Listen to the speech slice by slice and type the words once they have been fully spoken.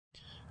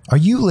Are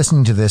you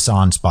listening to this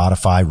on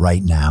Spotify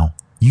right now?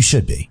 You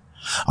should be.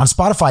 On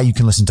Spotify, you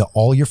can listen to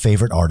all your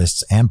favorite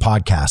artists and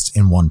podcasts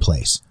in one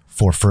place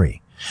for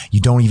free.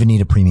 You don't even need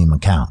a premium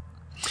account.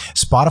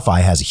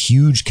 Spotify has a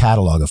huge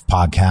catalog of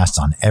podcasts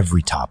on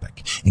every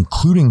topic,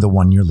 including the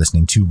one you're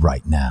listening to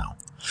right now.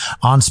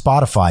 On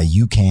Spotify,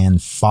 you can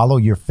follow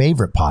your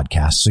favorite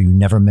podcasts so you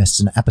never miss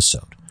an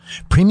episode.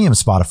 Premium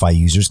Spotify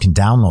users can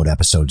download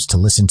episodes to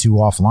listen to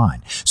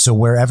offline, so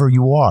wherever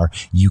you are,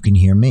 you can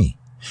hear me.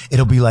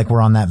 It'll be like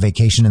we're on that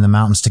vacation in the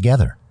mountains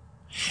together.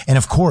 And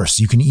of course,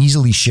 you can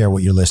easily share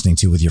what you're listening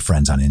to with your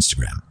friends on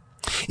Instagram.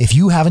 If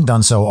you haven't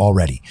done so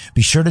already,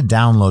 be sure to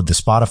download the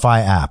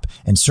Spotify app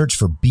and search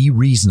for Be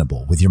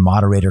Reasonable with your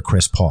moderator,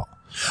 Chris Paul.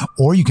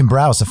 Or you can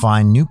browse to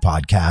find new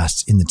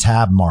podcasts in the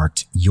tab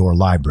marked Your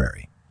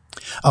Library.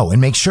 Oh, and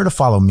make sure to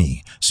follow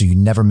me so you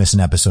never miss an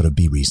episode of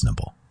Be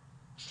Reasonable.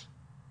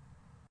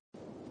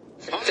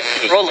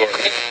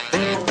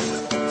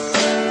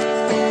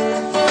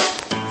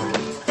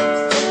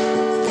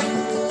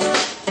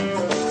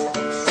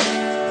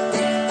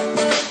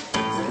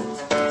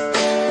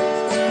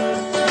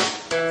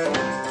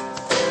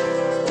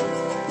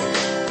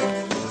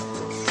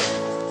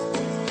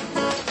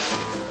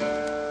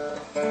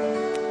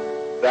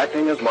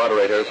 Acting as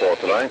moderator for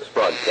tonight's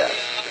broadcast.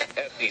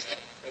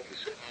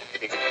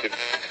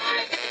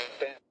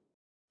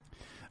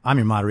 I'm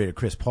your moderator,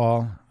 Chris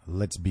Paul.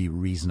 Let's be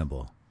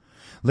reasonable.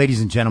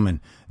 Ladies and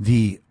gentlemen,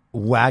 the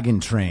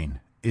wagon train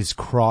is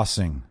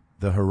crossing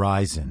the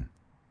horizon.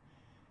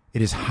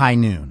 It is high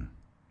noon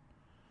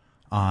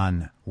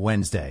on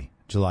Wednesday,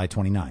 July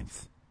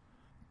 29th,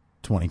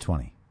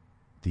 2020,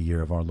 the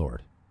year of our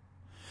Lord.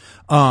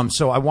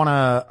 So I want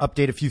to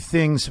update a few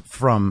things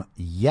from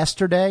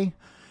yesterday,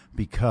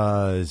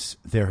 because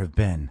there have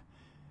been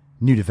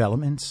new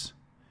developments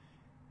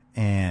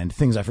and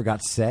things I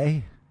forgot to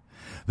say.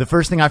 The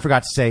first thing I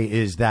forgot to say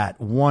is that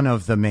one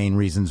of the main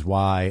reasons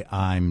why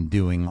I'm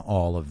doing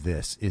all of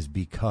this is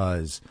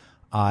because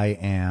I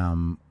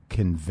am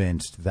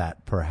convinced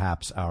that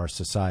perhaps our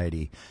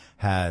society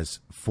has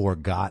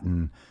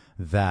forgotten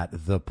that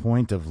the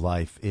point of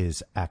life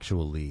is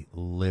actually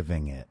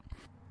living it.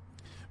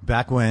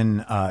 Back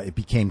when it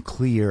became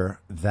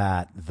clear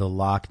that the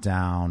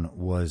lockdown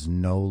was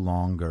no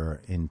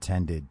longer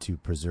intended to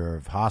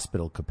preserve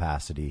hospital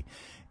capacity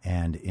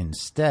and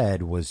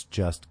instead was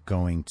just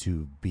going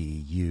to be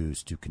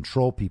used to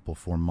control people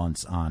for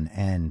months on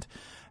end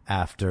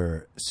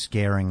after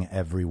scaring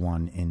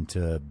everyone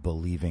into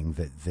believing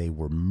that they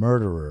were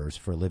murderers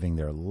for living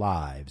their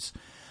lives,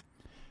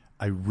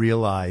 I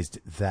realized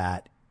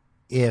that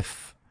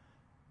if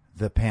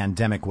the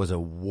pandemic was a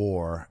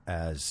war,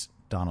 as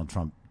Donald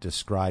Trump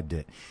described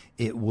it,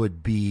 it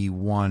would be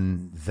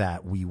one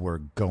that we were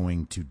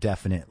going to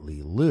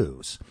definitely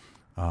lose.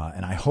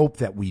 And I hope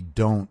that we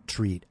don't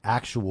treat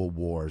actual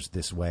wars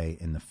this way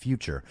in the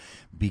future,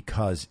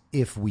 because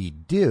if we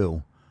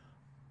do,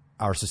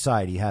 our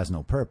society has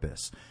no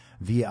purpose.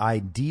 The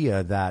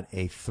idea that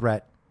a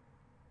threat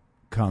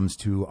comes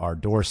to our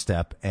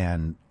doorstep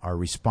and our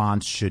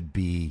response should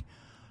be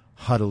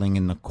huddling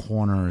in the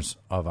corners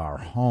of our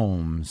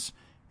homes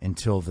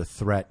until the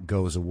threat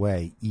goes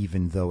away,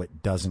 even though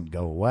it doesn't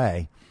go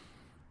away,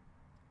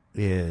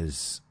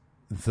 is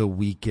the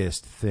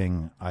weakest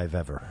thing I've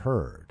ever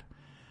heard.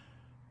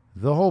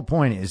 The whole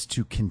point is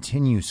to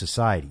continue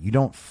society. You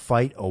don't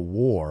fight a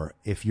war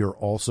if you're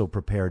also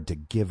prepared to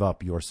give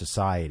up your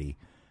society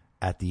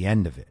at the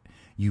end of it.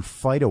 You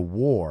fight a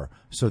war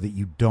so that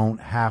you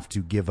don't have to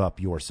give up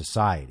your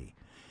society.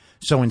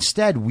 So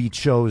instead, we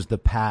chose the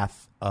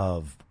path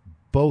of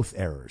both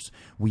errors.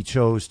 We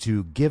chose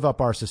to give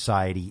up our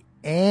society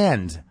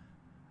and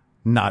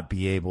not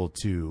be able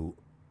to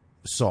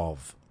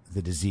solve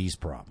the disease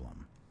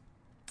problem.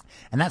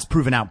 And that's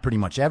proven out pretty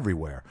much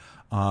everywhere.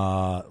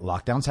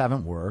 Lockdowns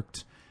haven't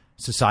worked.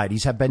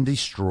 Societies have been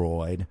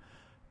destroyed.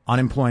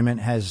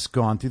 Unemployment has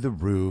gone through the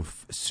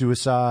roof.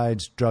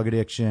 Suicides, drug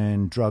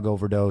addiction, drug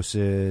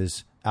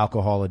overdoses,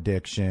 alcohol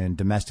addiction,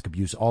 domestic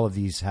abuse, all of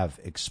these have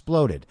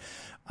exploded.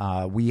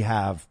 We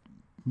have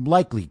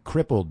likely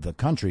crippled the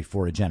country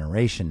for a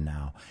generation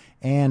now.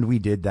 And we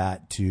did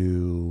that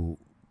to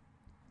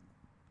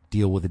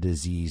deal with a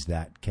disease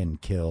that can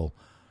kill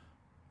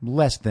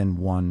less than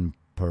 1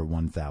 per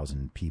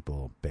 1,000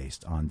 people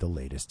based on the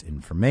latest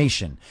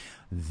information.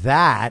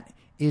 That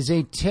is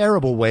a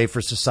terrible way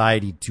for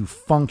society to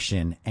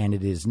function, and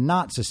it is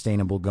not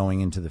sustainable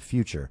going into the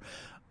future.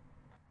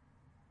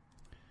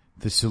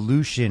 The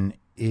solution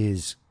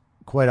is,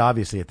 quite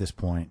obviously at this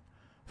point,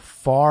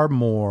 far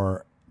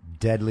more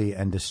deadly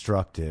and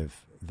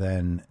destructive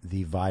than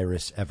the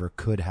virus ever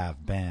could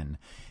have been.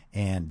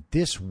 And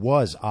this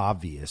was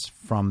obvious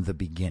from the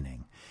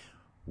beginning,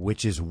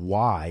 which is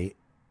why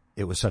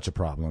it was such a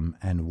problem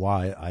and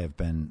why I have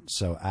been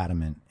so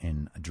adamant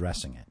in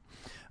addressing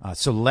it.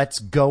 So let's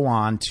go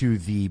on to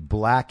the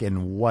black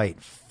and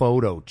white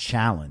photo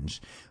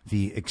challenge,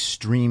 the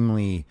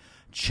extremely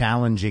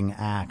challenging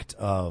act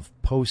of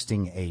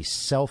posting a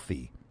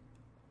selfie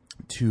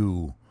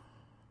to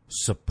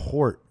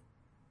support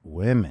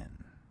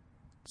women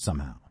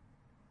somehow.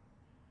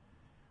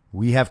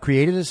 We have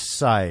created a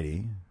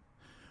society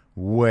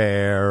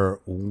where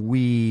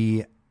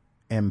we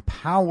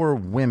empower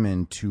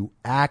women to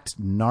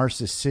act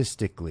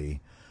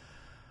narcissistically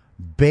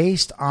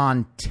based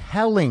on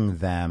telling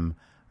them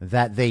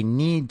that they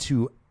need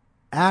to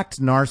act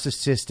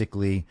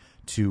narcissistically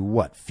to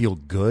what? Feel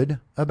good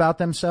about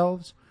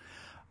themselves?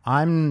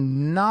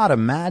 I'm not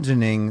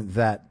imagining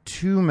that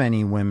too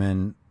many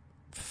women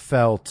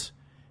felt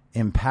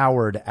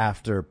empowered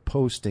after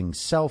posting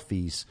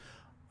selfies.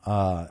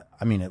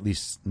 At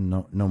least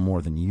no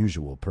more than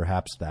usual.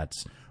 Perhaps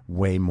that's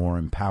way more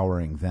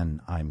empowering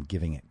than I'm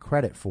giving it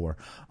credit for.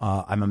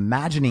 I'm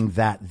imagining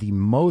that the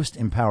most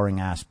empowering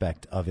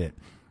aspect of it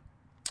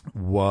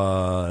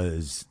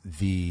was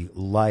the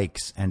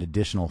likes and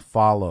additional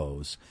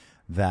follows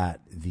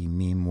that the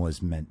meme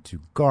was meant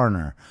to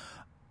garner.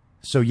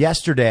 So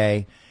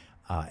yesterday,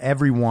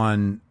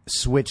 everyone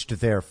switched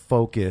their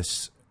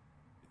focus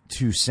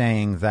to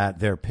saying that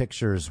their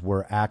pictures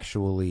were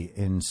actually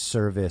in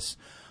service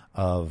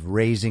of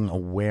raising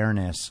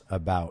awareness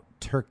about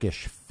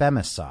Turkish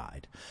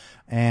femicide.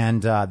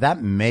 And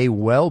that may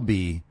well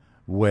be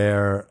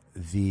where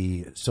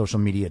the social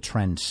media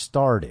trend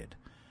started.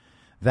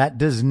 That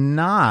does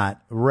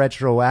not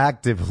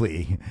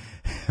retroactively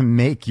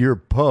make your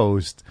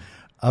post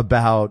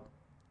about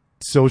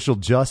social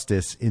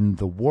justice in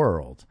the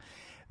world.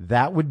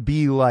 That would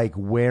be like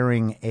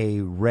wearing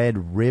a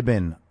red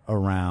ribbon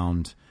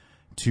around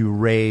to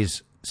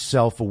raise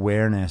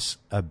self-awareness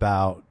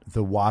about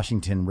the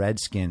Washington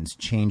Redskins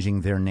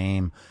changing their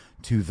name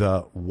to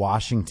the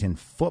Washington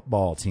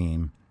football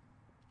team,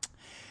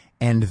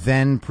 and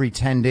then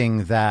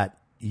pretending that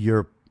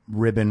your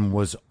ribbon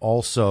was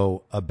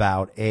also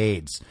about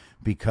AIDS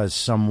because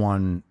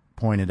someone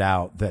pointed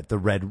out that the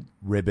red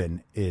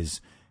ribbon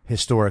is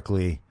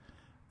historically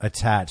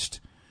attached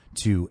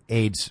to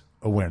AIDS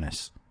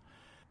awareness.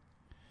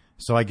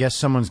 So I guess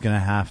someone's going to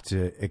have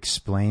to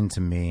explain to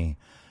me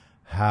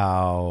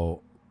how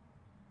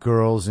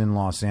girls in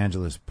Los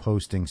Angeles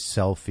posting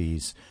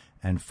selfies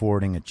and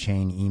forwarding a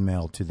chain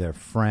email to their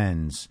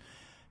friends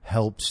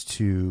helps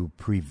to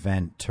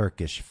prevent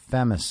Turkish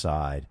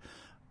femicide.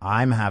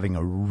 I'm having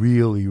a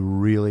really,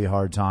 really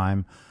hard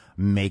time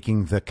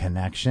making the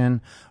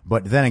connection.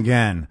 But then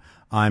again,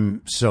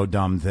 I'm so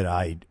dumb that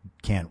I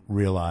can't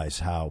realize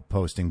how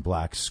posting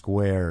black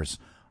squares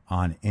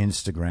on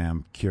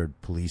Instagram cured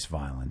police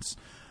violence.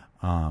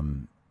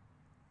 I'm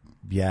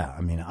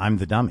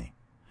the dummy.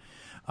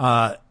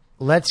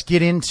 Let's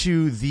get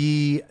into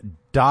the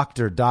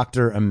doctor,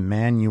 Dr.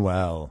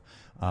 Emanuel,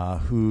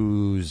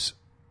 whose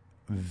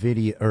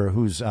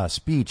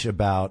speech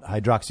about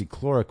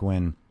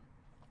hydroxychloroquine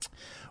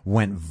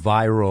went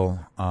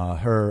viral.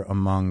 Her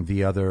among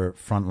the other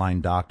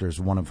frontline doctors,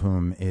 one of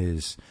whom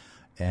is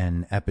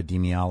an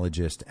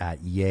epidemiologist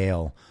at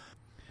Yale.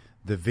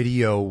 The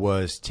video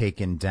was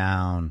taken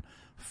down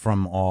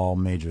from all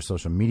major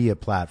social media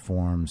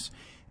platforms,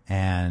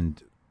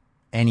 and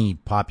any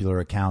popular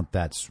account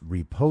that's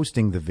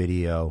reposting the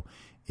video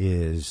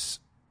is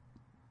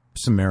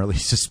summarily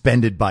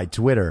suspended by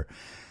Twitter.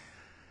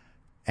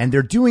 And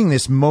they're doing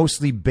this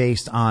mostly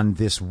based on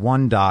this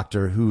one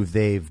doctor who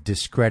they've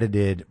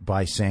discredited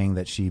by saying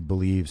that she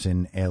believes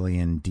in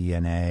alien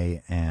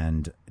DNA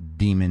and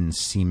demon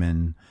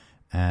semen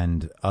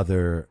and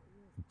other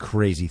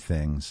crazy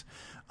things.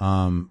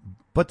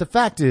 But the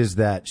fact is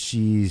that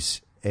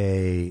she's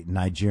a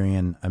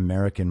Nigerian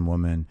American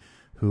woman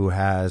who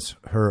has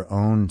her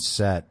own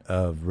set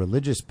of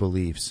religious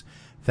beliefs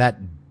that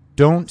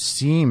don't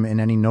seem in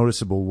any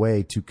noticeable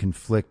way to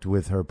conflict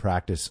with her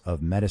practice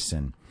of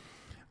medicine.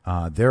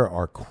 There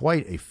are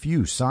quite a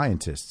few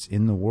scientists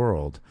in the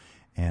world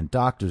and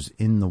doctors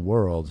in the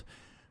world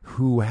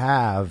who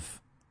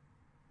have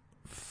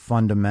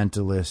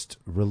fundamentalist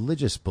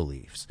religious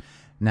beliefs.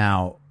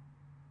 Now,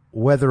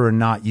 whether or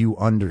not you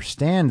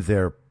understand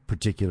their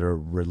particular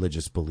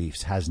religious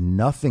beliefs has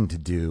nothing to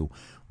do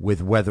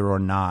with whether or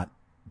not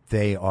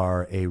they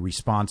are a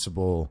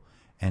responsible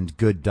and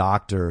good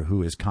doctor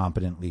who is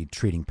competently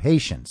treating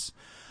patients.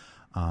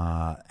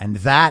 And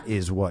that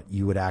is what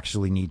you would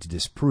actually need to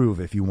disprove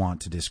if you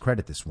want to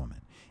discredit this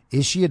woman.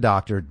 Is she a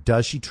doctor?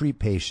 Does she treat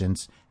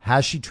patients?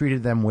 Has she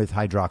treated them with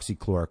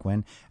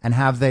hydroxychloroquine? And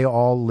have they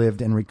all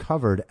lived and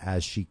recovered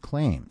as she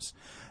claims?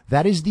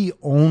 That is the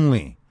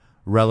only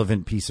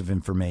relevant piece of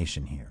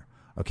information here.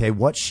 Okay,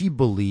 what she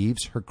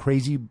believes, her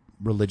crazy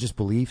religious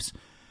beliefs,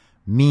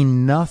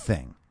 mean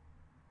nothing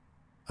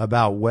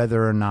about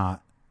whether or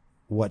not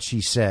what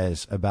she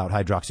says about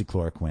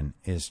hydroxychloroquine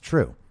is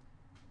true.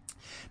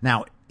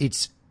 Now,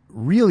 it's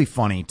really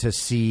funny to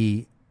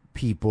see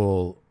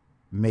people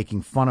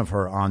making fun of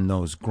her on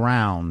those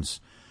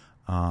grounds,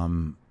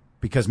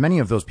 because many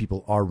of those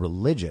people are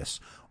religious,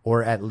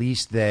 or at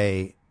least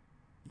they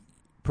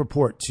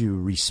purport to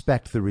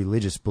respect the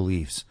religious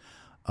beliefs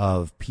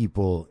of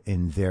people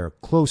in their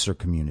closer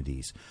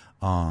communities,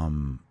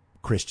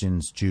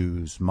 Christians,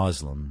 Jews,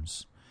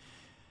 Muslims.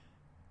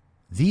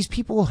 These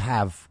people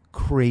have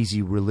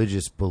crazy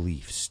religious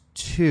beliefs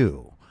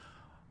too.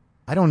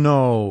 I don't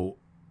know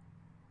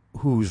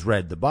who's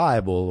read the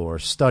Bible or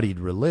studied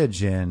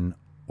religion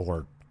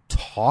or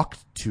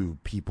talked to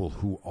people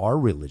who are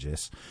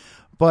religious,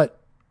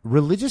 but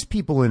religious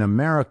people in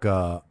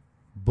America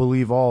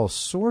believe all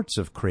sorts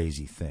of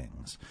crazy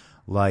things,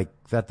 like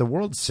that the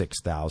world's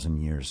 6,000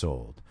 years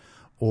old,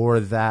 or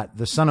that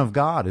the Son of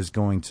God is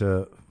going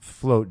to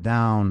float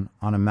down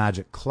on a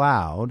magic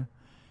cloud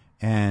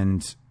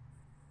and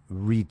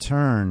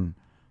return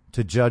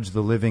to judge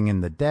the living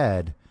and the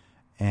dead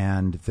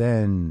and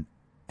then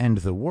end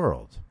the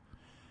world.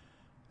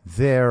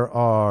 There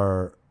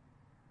are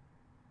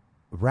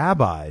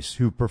rabbis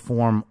who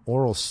perform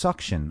oral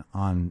suction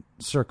on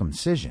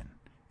circumcision.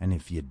 And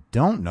if you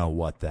don't know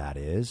what that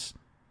is,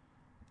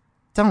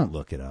 don't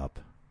look it up.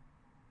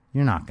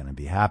 You're not going to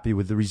be happy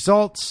with the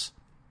results.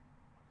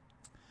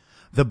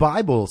 The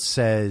Bible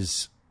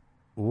says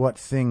what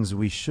things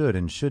we should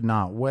and should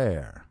not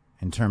wear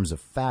in terms of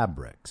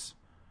fabrics.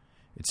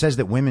 It says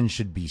that women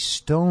should be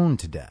stoned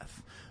to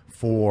death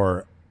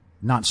for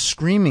not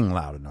screaming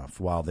loud enough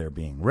while they're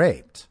being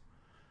raped,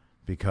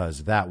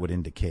 because that would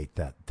indicate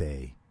that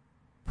they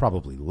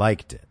probably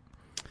liked it.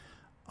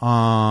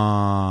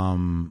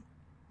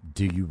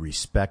 Do you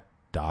respect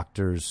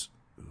doctors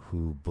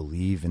who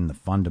believe in the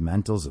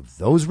fundamentals of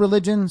those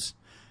religions?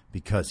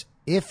 Because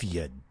if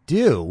you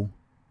do,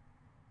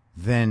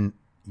 then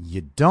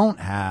you don't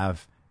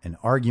have an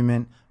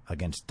argument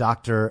against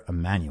Dr.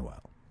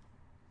 Emmanuel.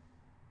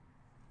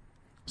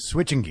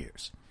 Switching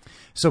gears.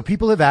 So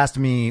people have asked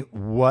me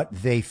what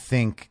they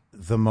think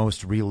the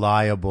most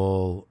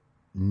reliable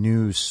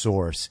news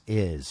source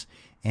is.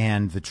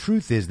 And the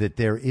truth is that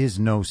there is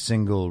no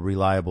single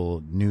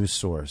reliable news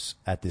source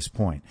at this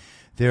point.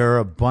 There are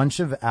a bunch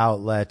of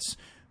outlets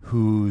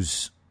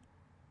whose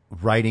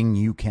writing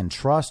you can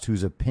trust,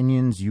 whose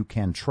opinions you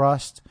can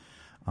trust.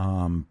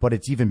 But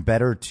it's even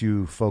better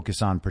to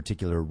focus on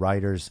particular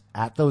writers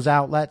at those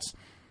outlets.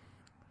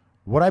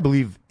 What I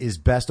believe is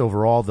best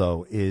overall,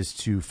 though, is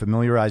to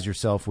familiarize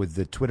yourself with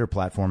the Twitter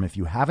platform if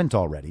you haven't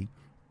already,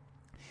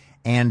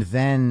 and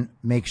then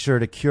make sure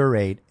to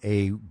curate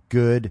a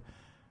good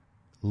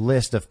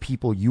list of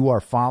people you are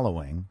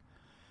following,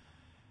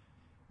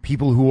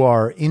 people who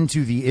are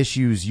into the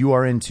issues you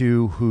are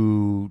into,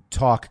 who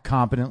talk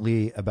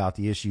competently about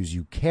the issues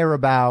you care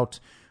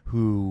about,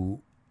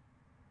 who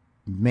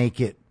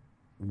make it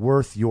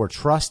worth your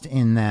trust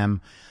in them.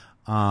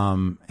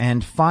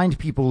 And find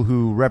people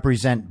who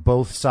represent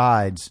both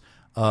sides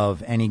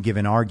of any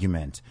given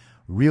argument.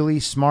 Really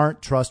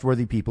smart,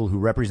 trustworthy people who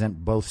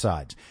represent both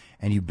sides.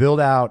 And you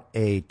build out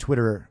a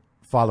Twitter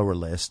follower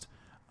list,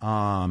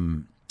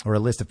 or a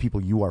list of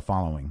people you are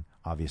following,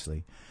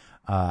 obviously.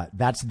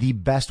 That's the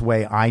best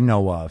way I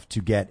know of to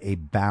get a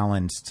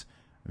balanced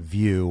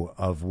view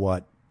of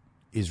what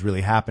is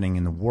really happening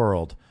in the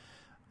world.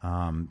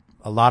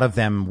 A lot of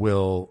them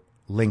will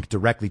link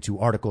directly to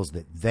articles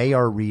that they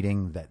are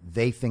reading, that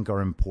they think are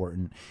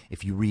important.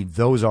 If you read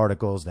those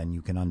articles, then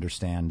you can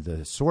understand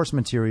the source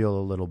material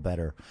a little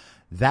better.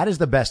 That is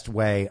the best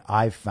way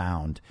I've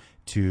found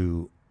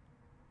to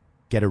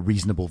get a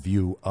reasonable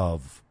view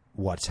of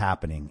what's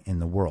happening in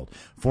the world.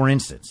 For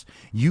instance,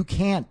 you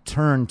can't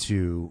turn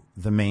to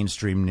the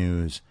mainstream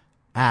news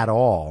at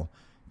all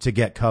to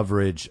get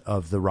coverage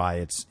of the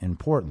riots in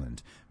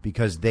Portland,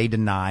 because they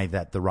deny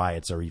that the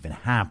riots are even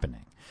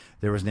happening.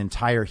 There was an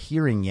entire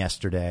hearing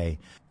yesterday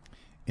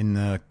in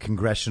the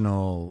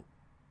Congressional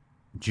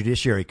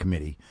Judiciary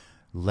Committee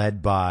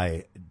led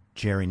by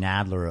Jerry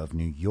Nadler of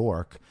New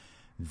York.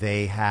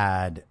 They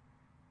had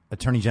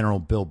Attorney General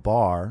Bill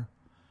Barr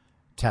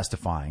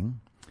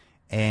testifying,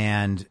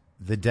 and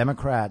the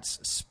Democrats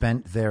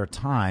spent their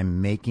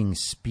time making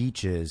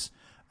speeches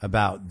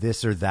about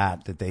this or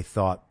that they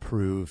thought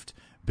proved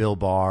Bill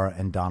Barr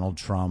and Donald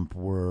Trump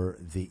were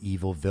the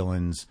evil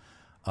villains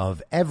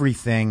of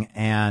everything,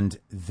 and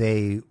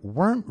they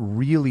weren't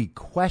really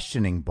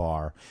questioning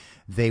Barr.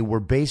 They were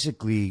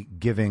basically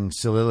giving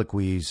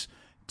soliloquies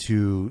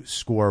to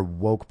score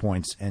woke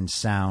points and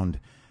sound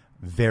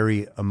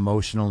very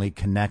emotionally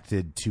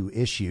connected to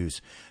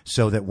issues,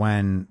 so that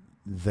when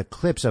the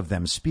clips of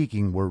them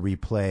speaking were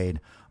replayed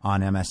on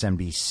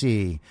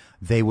MSNBC,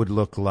 they would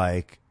look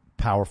like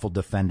powerful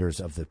defenders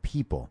of the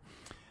people.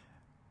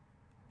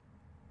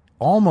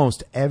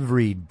 Almost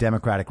every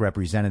Democratic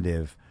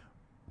representative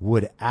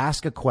would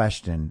ask a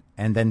question,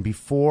 and then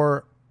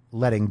before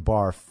letting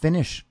Barr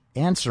finish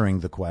answering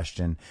the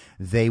question,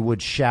 they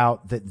would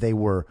shout that they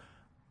were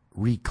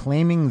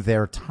reclaiming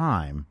their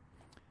time,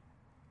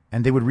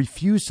 and they would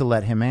refuse to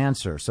let him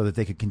answer so that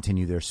they could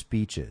continue their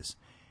speeches.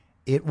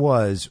 It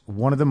was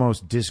one of the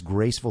most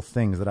disgraceful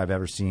things that I've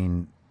ever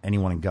seen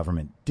anyone in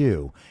government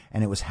do,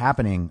 and it was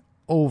happening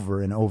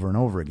over and over and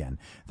over again.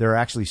 There are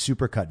actually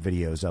supercut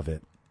videos of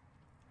it.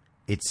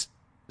 It's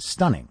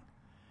stunning.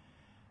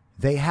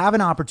 They have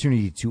an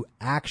opportunity to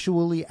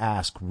actually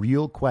ask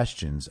real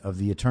questions of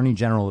the Attorney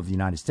General of the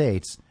United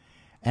States,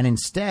 and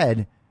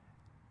instead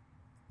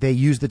they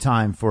use the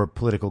time for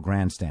political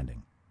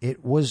grandstanding.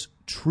 It was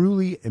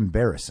truly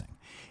embarrassing.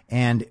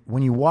 And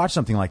when you watch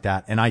something like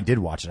that, and I did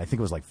watch it, I think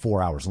it was like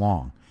 4 hours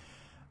long,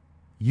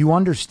 you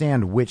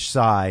understand which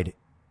side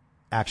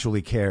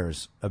actually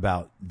cares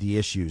about the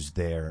issues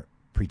they're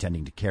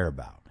pretending to care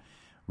about.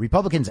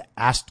 Republicans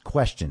asked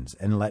questions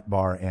and let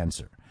Barr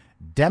answer.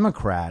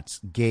 Democrats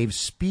gave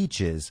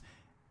speeches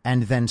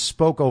and then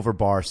spoke over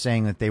Barr,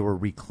 saying that they were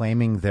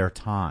reclaiming their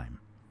time.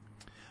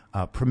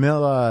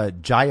 Pramila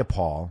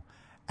Jayapal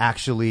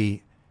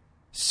actually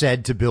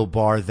said to Bill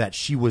Barr that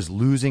she was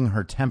losing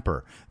her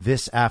temper.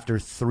 This after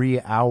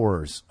 3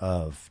 hours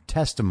of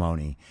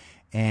testimony,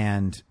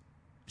 and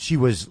she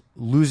was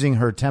losing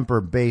her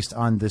temper based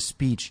on the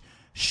speech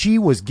she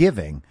was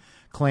giving,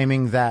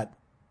 claiming that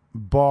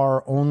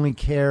Barr only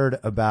cared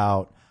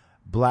about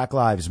Black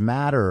Lives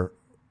Matter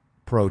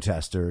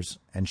protesters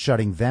and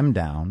shutting them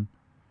down,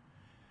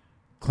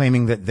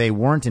 claiming that they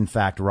weren't in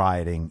fact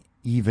rioting,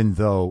 even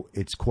though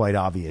it's quite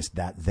obvious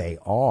that they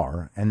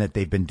are, and that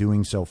they've been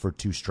doing so for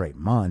 2 straight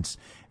months,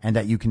 and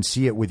that you can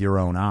see it with your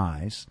own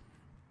eyes.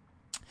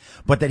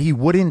 But that he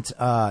wouldn't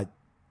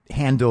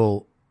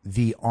handle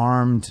the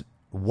armed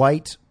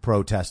white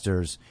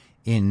protesters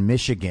in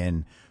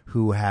Michigan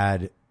who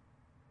had,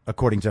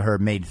 according to her,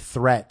 made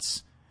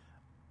threats,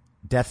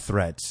 death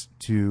threats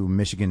to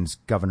Michigan's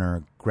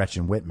Governor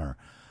Gretchen Whitmer.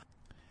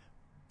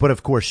 But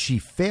of course, she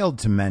failed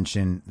to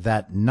mention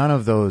that none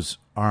of those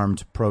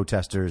armed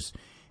protesters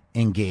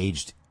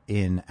engaged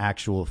in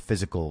actual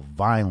physical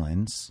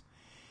violence,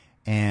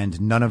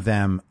 and none of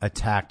them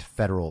attacked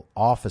federal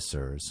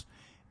officers,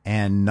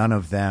 and none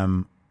of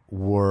them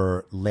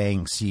were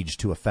laying siege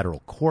to a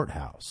federal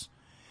courthouse.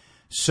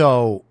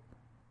 So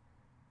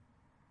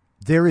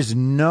there is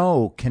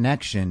no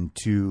connection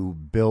to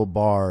Bill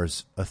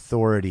Barr's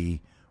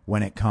authority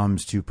when it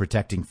comes to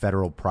protecting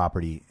federal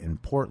property in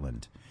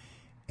Portland.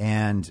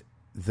 And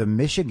the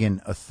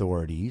Michigan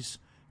authorities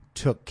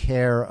took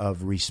care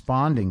of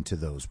responding to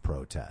those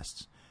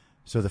protests,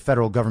 so the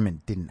federal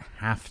government didn't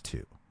have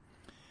to.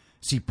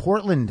 See,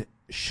 Portland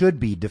should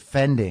be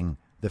defending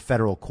the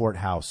federal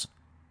courthouse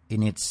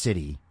in its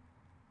city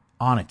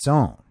on its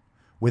own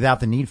without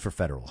the need for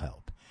federal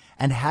help.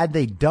 And had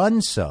they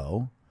done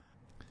so,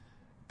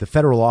 the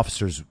federal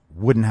officers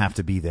wouldn't have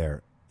to be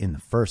there in the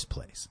first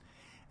place.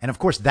 And of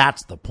course,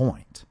 that's the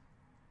point.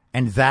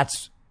 And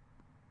that's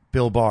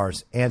Bill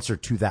Barr's answer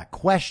to that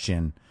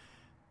question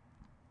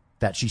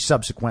that she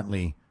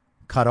subsequently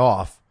cut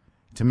off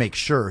to make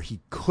sure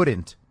he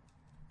couldn't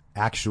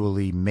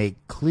actually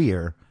make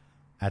clear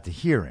at the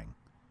hearing.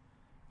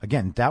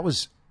 Again, that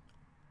was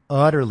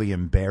utterly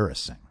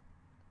embarrassing.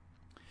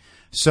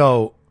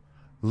 So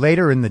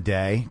later in the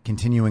day,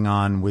 continuing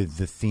on with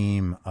the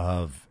theme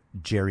of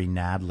Jerry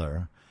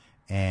Nadler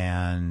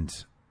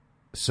and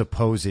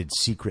supposed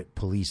secret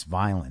police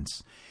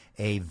violence,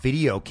 a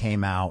video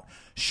came out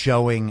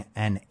showing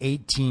an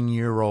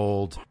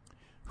 18-year-old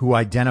who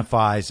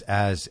identifies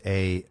as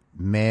a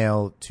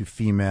male to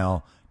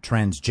female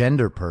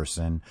transgender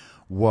person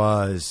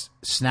was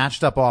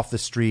snatched up off the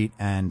street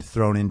and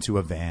thrown into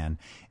a van.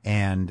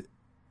 And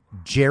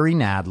Jerry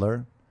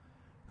Nadler,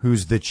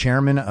 who's the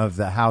chairman of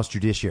the House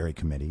Judiciary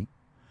Committee,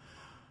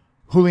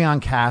 Julian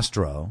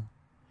Castro,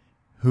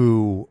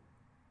 who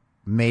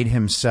made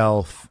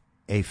himself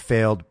a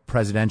failed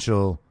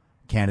presidential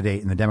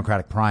candidate in the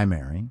Democratic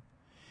primary,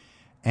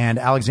 and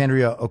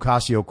Alexandria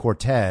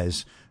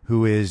Ocasio-Cortez,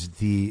 who is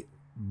the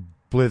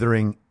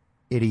blithering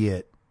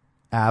idiot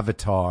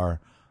avatar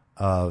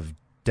of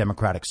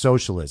democratic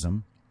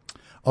socialism,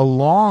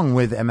 along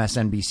with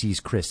MSNBC's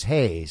Chris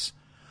Hayes,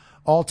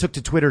 all took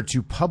to Twitter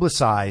to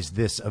publicize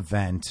this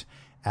event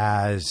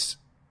as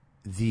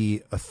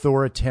the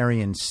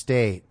authoritarian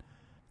state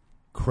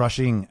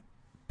crushing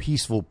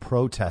peaceful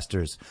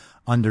protesters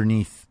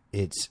underneath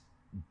its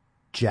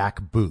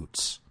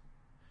jackboots.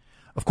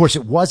 Of course,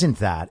 it wasn't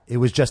that. It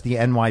was just the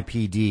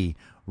NYPD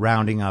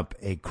rounding up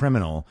a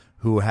criminal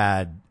who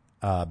had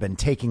been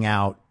taking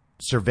out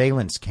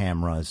surveillance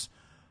cameras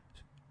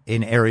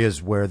in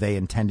areas where they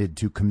intended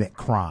to commit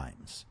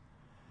crimes.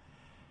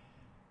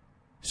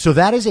 So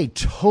that is a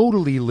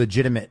totally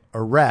legitimate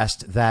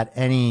arrest that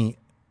any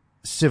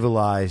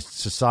civilized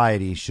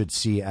society should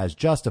see as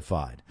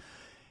justified.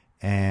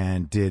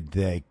 And did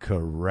they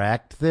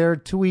correct their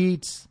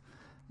tweets?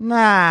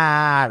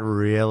 Not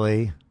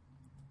really.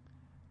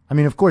 I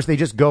mean, of course, they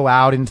just go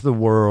out into the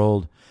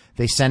world.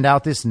 They send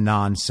out this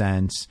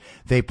nonsense.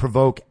 They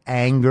provoke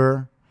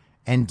anger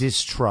and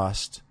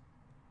distrust.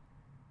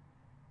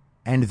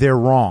 And they're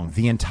wrong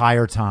the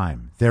entire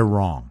time. They're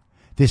wrong.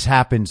 This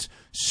happens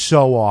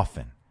so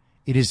often.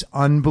 It is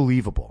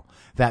unbelievable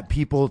that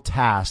people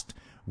tasked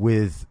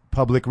with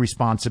public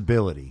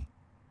responsibility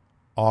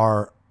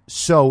are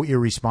so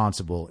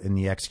irresponsible in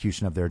the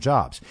execution of their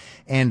jobs.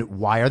 And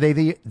why are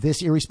they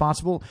this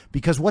irresponsible?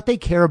 Because what they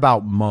care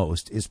about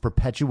most is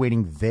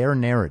perpetuating their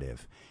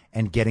narrative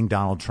and getting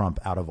Donald Trump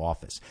out of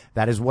office.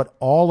 That is what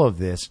all of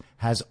this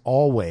has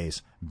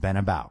always been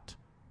about.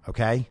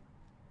 Okay?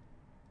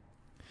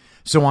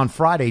 So on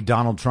Friday,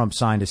 Donald Trump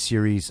signed a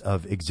series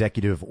of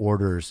executive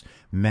orders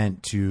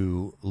meant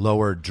to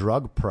lower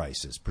drug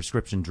prices,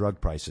 prescription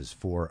drug prices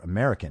for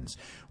Americans,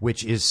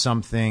 which is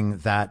something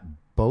that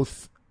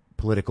both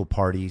political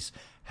parties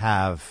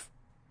have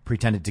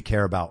pretended to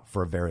care about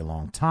for a very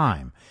long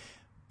time.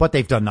 But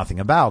they've done nothing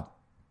about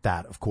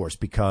that, of course,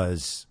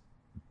 because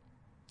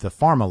the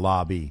pharma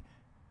lobby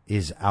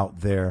is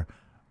out there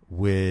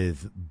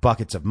with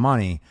buckets of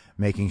money,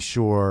 making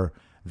sure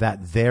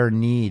that their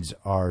needs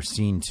are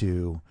seen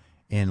to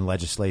in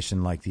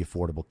legislation like the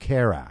Affordable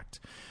Care Act.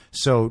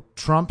 So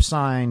Trump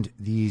signed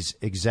these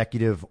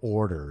executive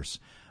orders.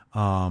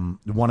 One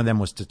of them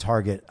was to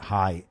target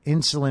high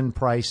insulin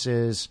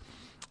prices.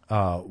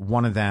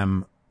 One of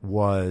them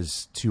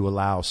was to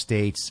allow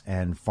states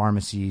and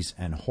pharmacies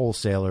and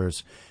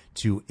wholesalers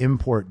to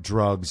import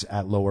drugs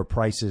at lower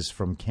prices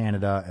from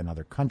Canada and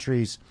other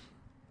countries.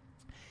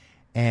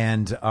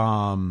 And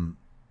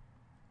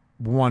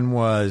one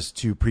was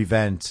to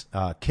prevent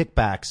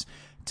kickbacks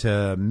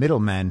to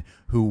middlemen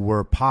who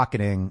were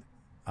pocketing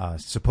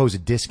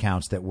supposed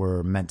discounts that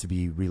were meant to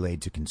be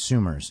relayed to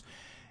consumers.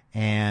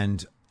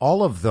 And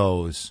all of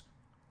those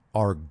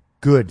are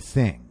good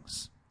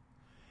things.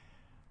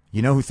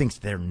 You know who thinks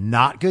they're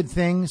not good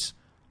things?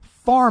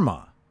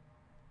 Pharma.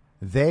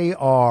 They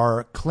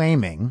are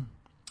claiming,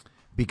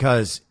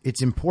 because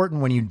it's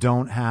important when you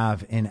don't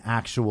have an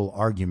actual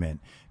argument,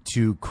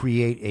 to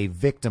create a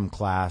victim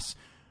class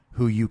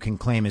who you can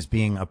claim as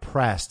being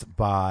oppressed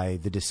by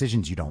the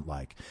decisions you don't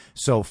like.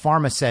 So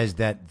pharma says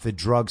that the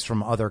drugs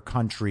from other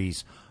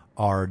countries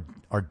are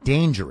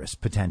dangerous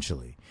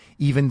potentially,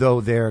 even though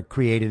they're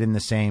created in the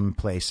same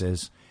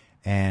places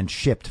and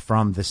shipped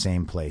from the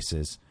same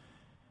places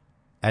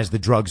as the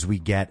drugs we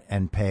get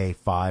and pay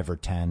 5 or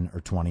 10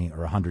 or 20 or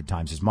 100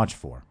 times as much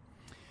for.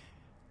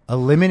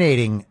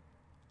 Eliminating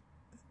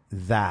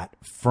that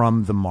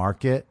from the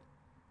market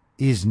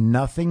is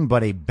nothing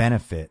but a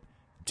benefit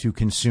to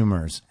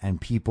consumers and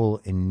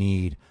people in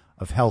need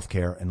of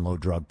healthcare and low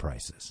drug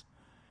prices.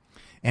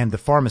 And the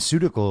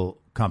pharmaceutical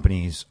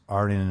companies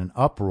are in an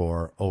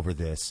uproar over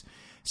this,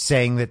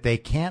 saying that they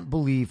can't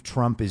believe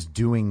Trump is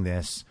doing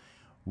this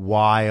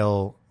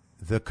while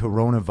the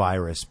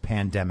coronavirus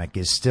pandemic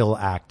is still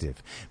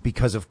active,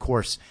 because, of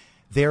course,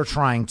 they're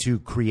trying to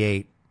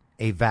create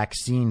a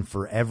vaccine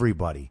for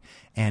everybody.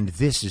 And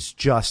this is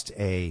just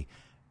a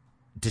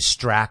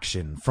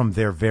distraction from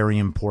their very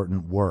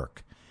important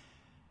work,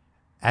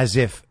 as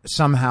if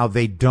somehow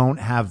they don't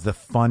have the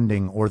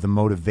funding or the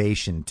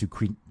motivation to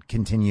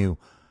continue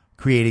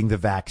creating the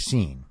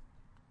vaccine.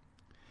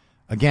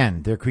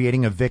 Again, they're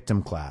creating a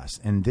victim class,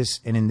 and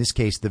in this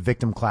case, the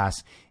victim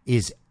class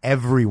is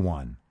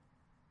everyone.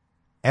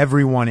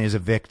 Everyone is a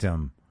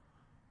victim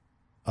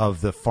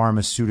of the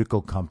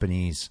pharmaceutical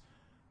companies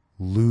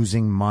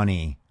losing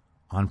money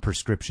on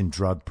prescription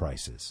drug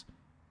prices.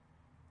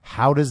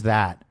 How does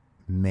that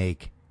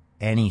make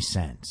any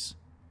sense?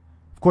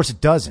 Of course, it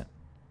doesn't.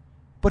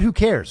 But who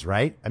cares,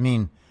 right? I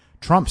mean,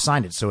 Trump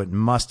signed it, so it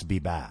must be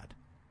bad.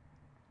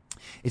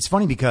 It's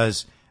funny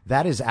because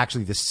that is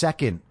actually the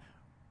second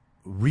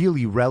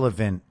really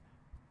relevant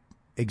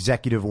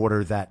executive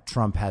order that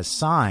Trump has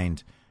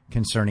signed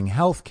concerning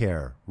health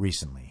care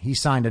recently. He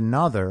signed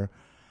another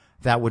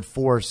that would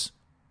force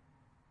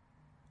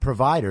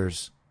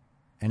providers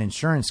and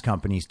insurance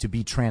companies to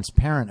be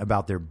transparent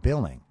about their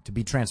billing, to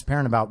be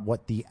transparent about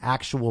what the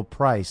actual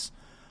price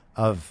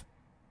of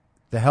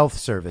the health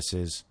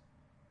services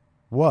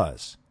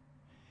was.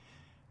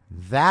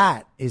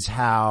 That is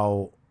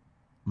how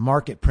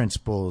market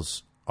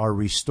principles are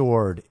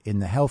restored in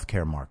the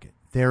healthcare market.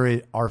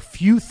 There are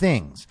few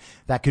things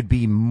that could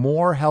be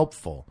more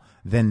helpful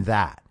than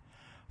that.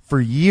 For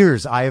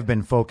years, I have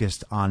been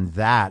focused on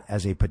that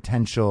as a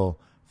potential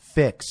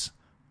fix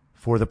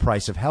for the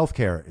price of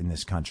healthcare in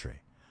this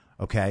country.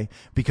 Okay?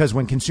 Because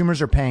when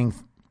consumers are paying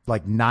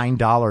like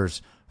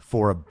 $9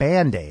 for a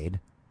Band-Aid,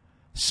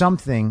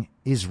 something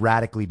is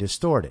radically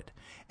distorted.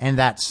 And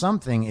that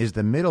something is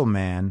the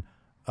middleman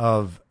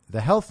of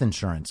the health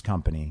insurance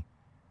company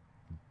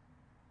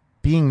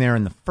being there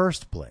in the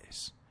first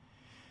place.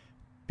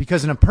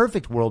 Because in a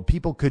perfect world,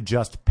 people could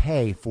just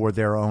pay for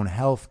their own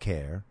health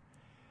care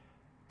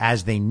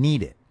as they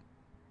need it,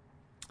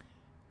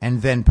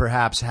 and then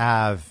perhaps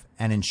have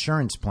an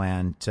insurance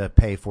plan to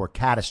pay for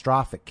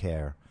catastrophic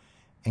care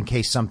in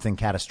case something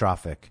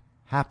catastrophic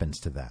happens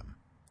to them.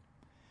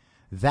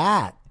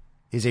 That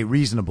is a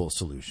reasonable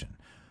solution.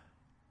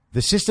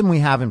 The system we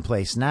have in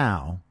place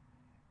now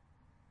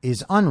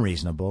is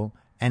unreasonable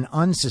and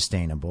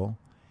unsustainable,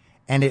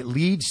 and it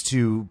leads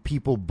to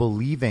people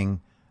believing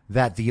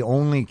that the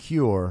only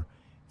cure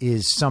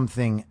is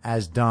something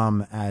as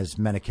dumb as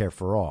Medicare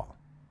for all.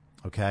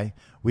 Okay?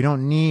 We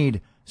don't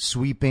need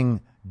sweeping,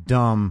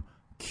 dumb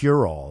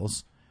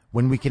cure-alls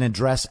when we can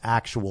address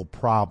actual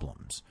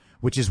problems,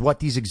 which is what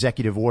these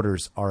executive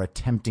orders are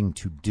attempting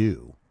to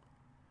do.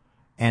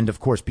 And, of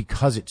course,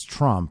 because it's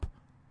Trump,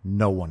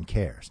 no one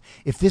cares.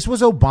 If this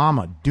was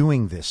Obama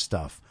doing this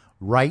stuff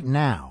right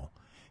now,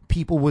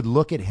 people would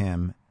look at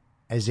him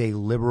as a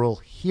liberal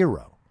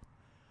hero.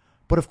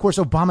 But of course,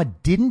 Obama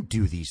didn't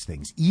do these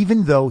things,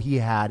 even though he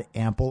had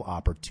ample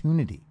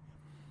opportunity.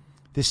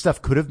 This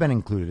stuff could have been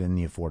included in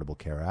the Affordable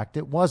Care Act.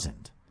 It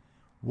wasn't.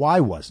 Why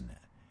wasn't it?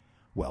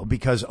 Well,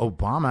 because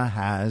Obama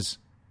has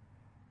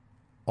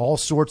all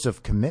sorts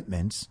of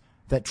commitments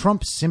that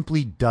Trump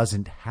simply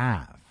doesn't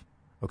have.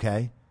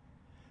 Okay?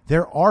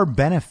 There are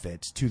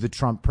benefits to the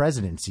Trump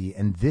presidency,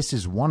 and this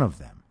is one of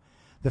them.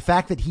 The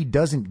fact that he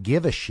doesn't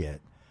give a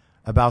shit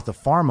about the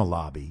pharma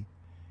lobby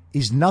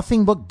is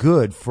nothing but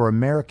good for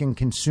American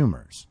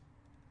consumers.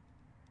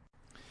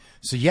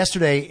 So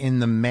yesterday in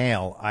the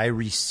mail, I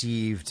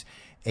received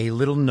a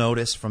little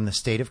notice from the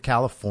state of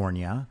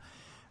California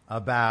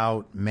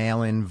about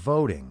mail-in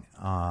voting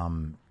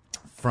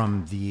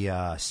from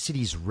the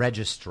city's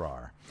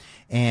registrar.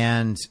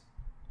 And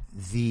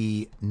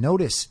the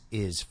notice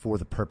is for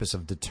the purpose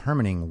of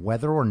determining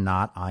whether or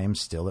not I am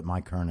still at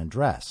my current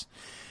address.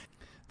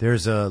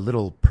 There's a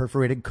little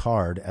perforated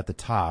card at the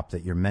top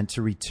that you're meant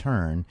to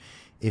return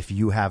if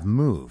you have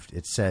moved.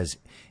 It says,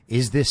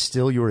 "Is this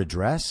still your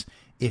address?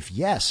 If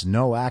yes,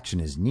 no action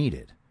is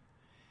needed."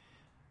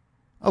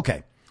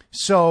 Okay,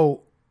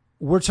 so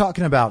we're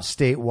talking about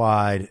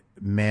statewide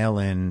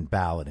mail-in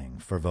balloting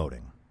for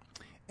voting.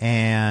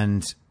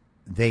 And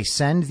they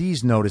send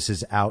these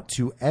notices out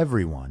to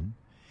everyone.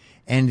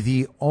 And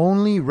the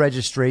only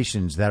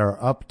registrations that are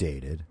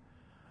updated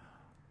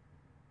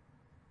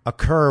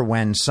occur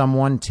when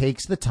someone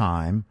takes the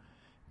time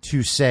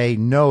to say,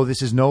 no,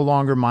 this is no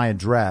longer my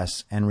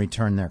address, and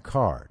return their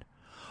card.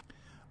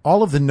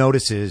 All of the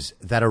notices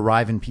that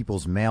arrive in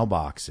people's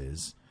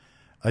mailboxes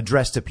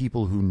addressed to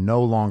people who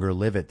no longer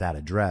live at that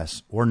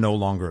address or no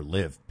longer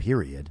live,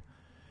 period,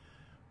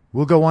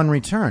 will go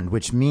unreturned,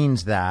 which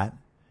means that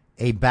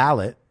a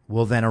ballot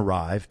will then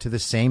arrive to the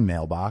same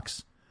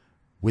mailbox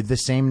with the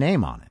same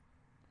name on it.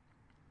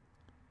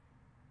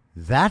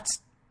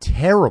 That's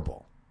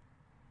terrible.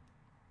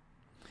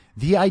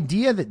 The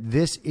idea that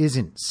this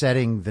isn't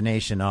setting the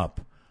nation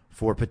up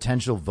for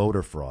potential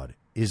voter fraud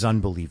is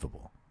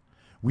unbelievable.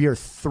 We are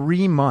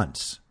 3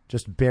 months,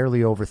 just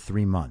barely over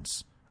 3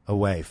 months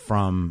away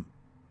from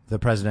the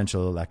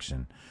presidential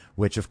election,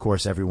 which, of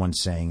course, everyone's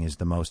saying is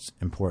the most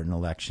important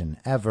election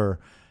ever.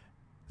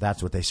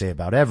 That's what they say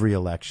about every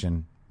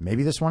election.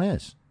 Maybe this one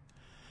is.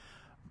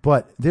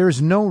 But there's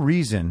no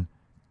reason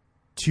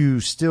to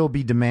still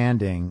be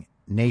demanding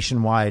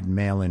nationwide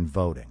mail-in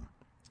voting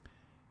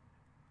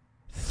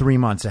 3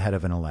 months ahead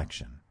of an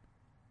election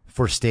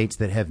for states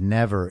that have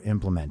never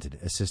implemented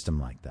a system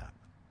like that.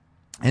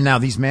 And now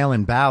these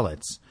mail-in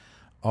ballots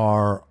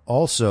are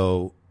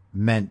also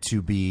meant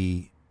to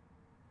be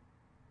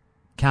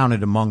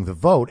counted among the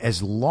vote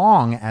as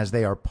long as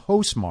they are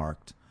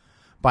postmarked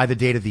by the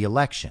date of the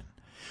election,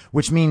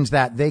 which means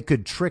that they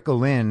could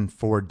trickle in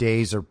for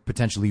days or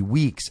potentially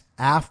weeks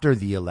after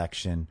the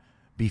election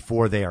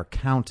before they are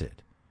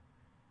counted.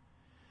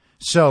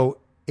 So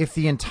if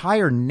the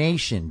entire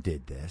nation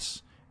did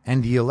this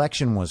and the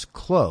election was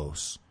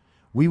close,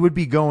 we would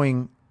be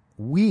going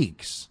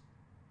weeks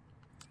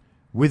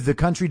with the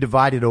country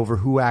divided over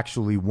who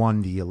actually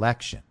won the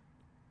election.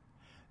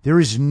 There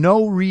is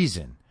no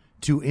reason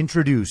to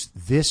introduce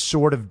this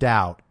sort of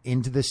doubt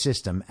into the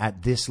system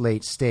at this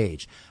late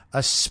stage,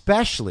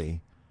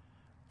 especially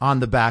on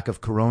the back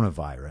of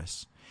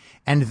coronavirus.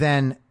 And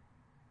then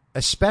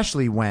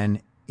especially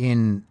when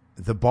in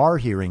the Barr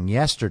hearing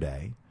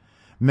yesterday,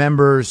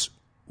 members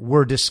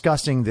were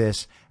discussing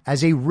this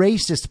as a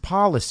racist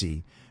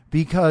policy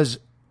because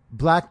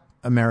black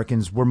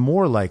Americans were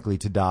more likely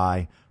to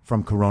die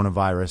from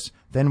coronavirus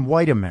than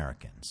white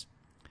Americans.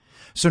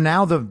 So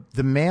now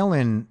the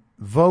mail-in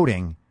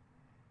voting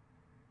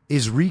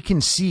is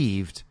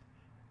reconceived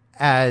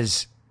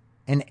as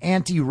an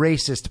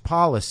anti-racist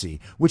policy,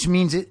 which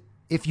means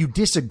if you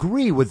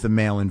disagree with the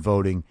mail-in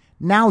voting,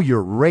 now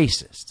you're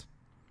racist.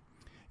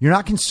 You're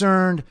not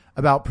concerned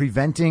about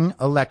preventing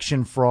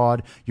election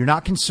fraud. You're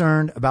not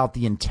concerned about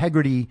the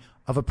integrity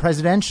of a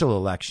presidential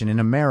election in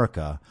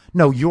America.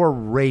 No, you're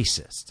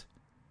racist.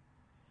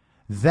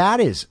 That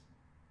is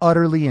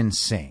utterly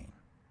insane.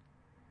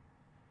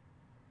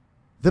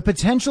 The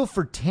potential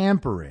for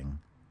tampering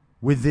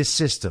with this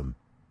system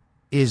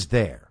is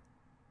there.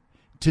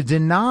 To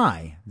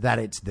deny that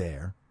it's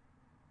there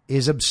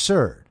is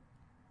absurd.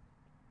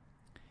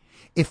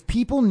 If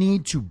people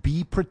need to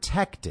be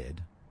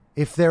protected,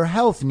 if their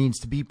health needs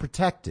to be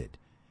protected,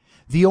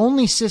 the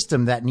only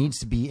system that needs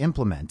to be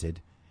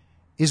implemented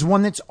is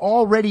one that's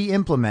already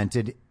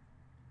implemented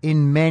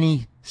in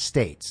many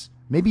states,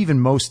 maybe even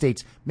most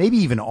states, maybe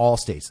even all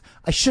states.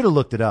 I should have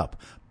looked it up,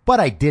 but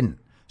I didn't.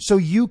 So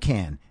you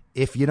can,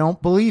 if you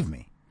don't believe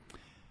me.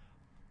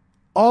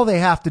 All they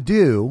have to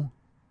do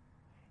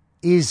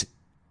is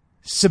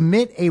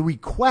submit a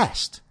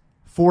request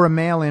for a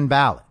mail-in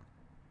ballot.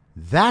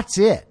 That's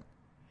it.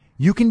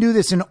 You can do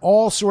this in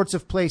all sorts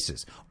of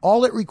places.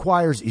 All it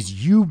requires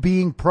is you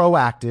being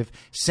proactive,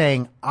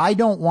 saying, I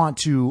don't want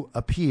to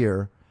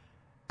appear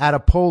at a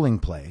polling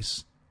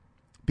place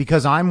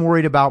because I'm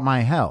worried about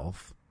my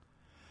health.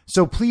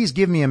 So please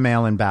give me a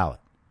mail-in ballot.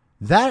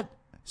 That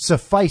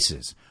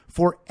suffices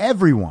for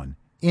everyone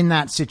in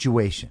that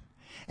situation.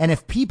 And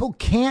if people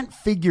can't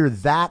figure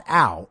that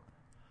out,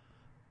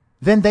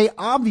 then they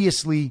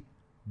obviously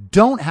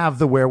don't have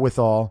the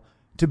wherewithal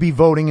to be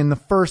voting in the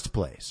first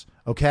place.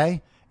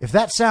 Okay? If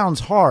that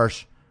sounds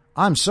harsh,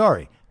 I'm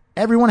sorry.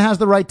 Everyone has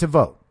the right to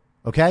vote.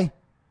 Okay?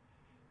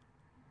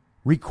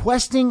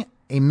 Requesting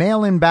a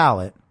mail-in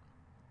ballot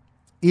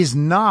is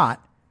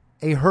not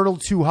a hurdle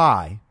too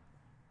high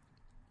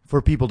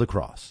for people to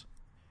cross.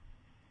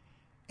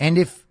 And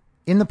if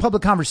in the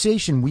public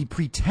conversation we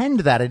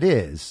pretend that it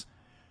is,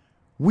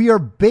 we are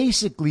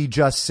basically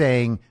just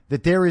saying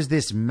that there is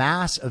this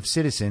mass of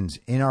citizens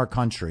in our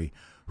country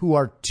who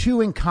are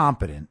too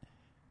incompetent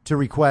to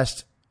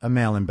request a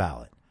mail-in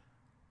ballot.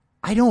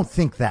 I don't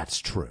think that's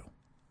true.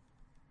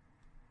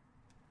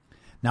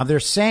 Now,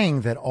 they're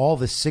saying that all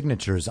the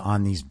signatures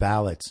on these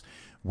ballots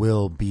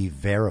will be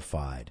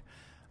verified.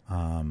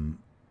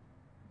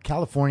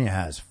 California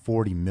has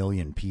 40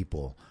 million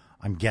people.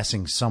 I'm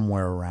guessing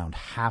somewhere around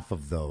half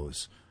of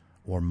those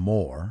or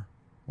more,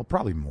 well,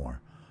 probably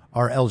more,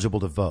 are eligible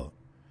to vote.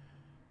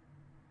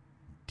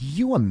 Do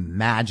you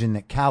imagine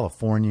that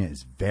California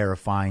is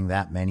verifying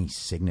that many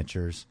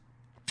signatures?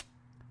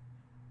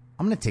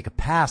 I'm going to take a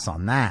pass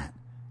on that.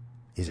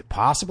 Is it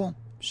possible?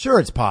 Sure,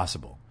 it's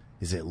possible.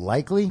 Is it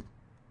likely?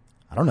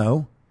 I don't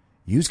know.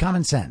 Use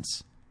common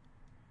sense.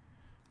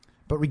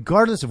 But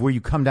regardless of where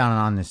you come down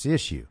on this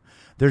issue,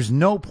 there's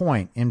no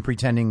point in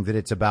pretending that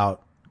it's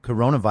about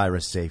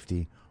coronavirus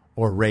safety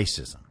or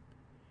racism.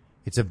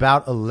 It's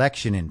about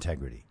election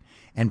integrity.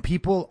 And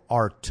people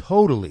are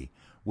totally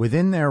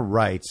within their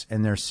rights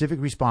and their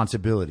civic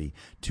responsibility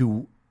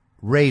to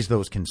raise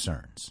those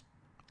concerns.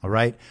 All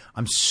right?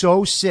 I'm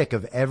so sick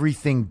of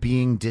everything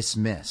being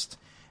dismissed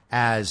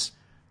as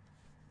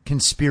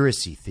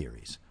conspiracy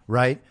theories,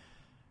 right?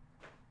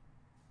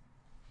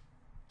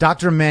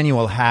 Dr.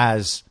 Emanuel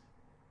has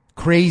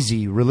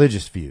crazy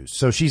religious views.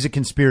 So she's a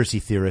conspiracy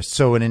theorist.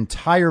 So an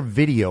entire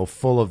video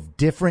full of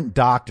different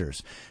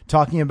doctors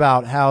talking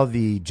about how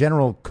the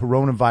general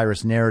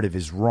coronavirus narrative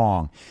is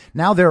wrong.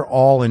 Now they're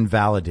all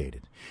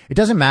invalidated. It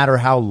doesn't matter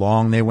how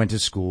long they went to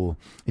school.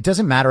 It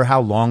doesn't matter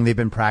how long they've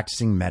been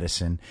practicing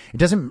medicine. It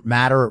doesn't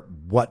matter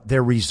what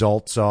their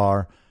results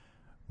are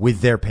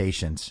with their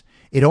patients.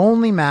 It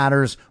only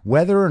matters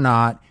whether or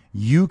not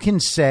you can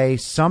say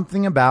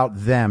something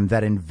about them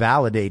that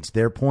invalidates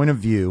their point of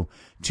view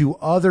to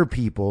other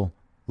people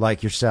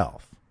like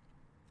yourself.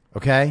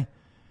 Okay?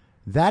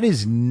 That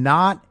is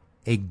not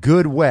a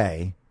good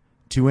way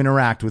to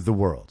interact with the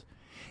world.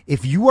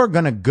 If you are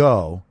going to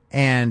go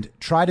and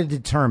try to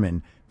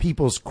determine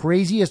people's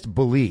craziest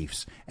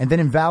beliefs and then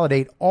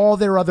invalidate all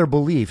their other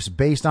beliefs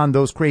based on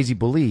those crazy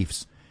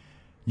beliefs,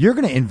 you're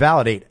going to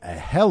invalidate a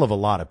hell of a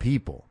lot of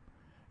people.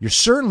 You're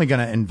certainly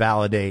going to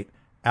invalidate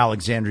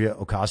Alexandria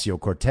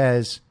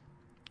Ocasio-Cortez,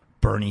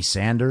 Bernie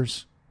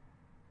Sanders.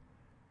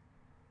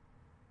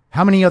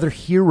 How many other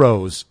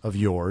heroes of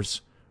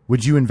yours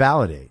would you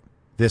invalidate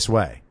this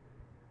way?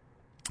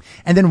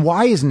 And then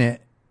why isn't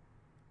it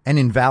an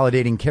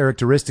invalidating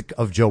characteristic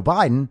of Joe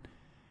Biden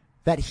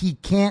that he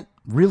can't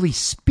really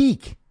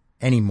speak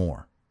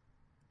anymore?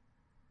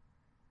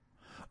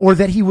 Or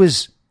that he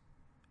was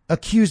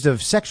accused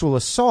of sexual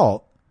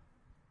assault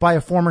by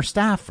a former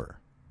staffer?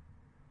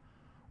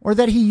 Or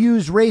that he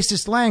used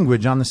racist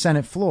language on the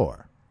Senate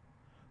floor?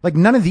 Like,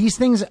 none of these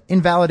things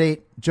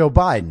invalidate Joe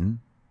Biden.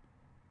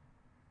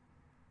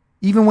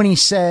 Even when he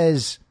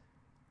says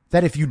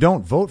that if you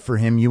don't vote for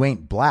him, you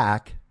ain't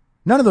black.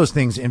 None of those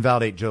things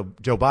invalidate Joe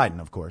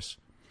Biden, of course.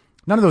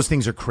 None of those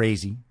things are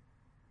crazy.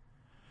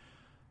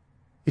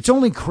 It's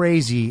only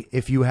crazy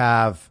if you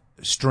have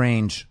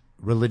strange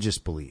religious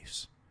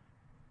beliefs.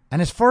 And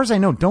as far as I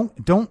know,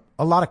 don't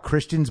a lot of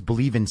Christians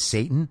believe in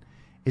Satan?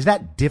 Is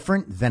that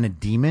different than a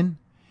demon?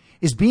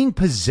 Is being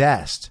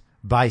possessed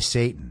by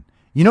Satan?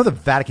 You know the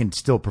Vatican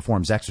still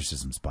performs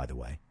exorcisms, by the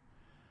way.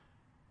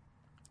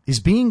 Is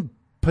being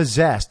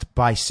possessed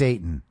by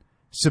Satan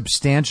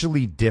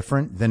substantially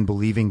different than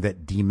believing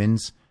that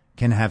demons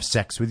can have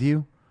sex with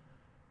you?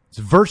 It's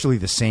virtually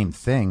the same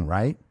thing,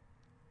 right?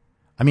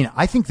 I mean,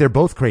 I think they're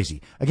both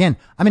crazy. Again,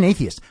 I'm an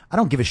atheist. I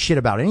don't give a shit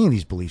about any of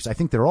these beliefs. I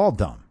think they're all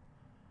dumb.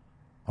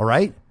 All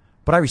right?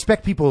 But I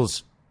respect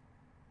people's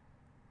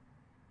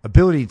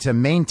ability to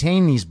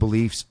maintain these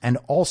beliefs and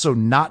also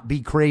not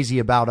be crazy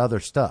about other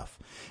stuff.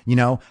 You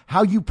know,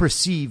 how you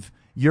perceive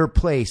your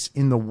place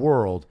in the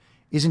world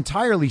is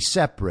entirely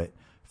separate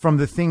from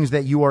the things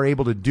that you are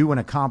able to do and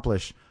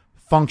accomplish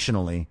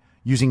functionally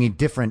using a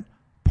different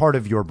part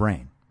of your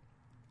brain.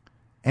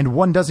 And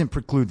one doesn't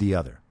preclude the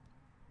other.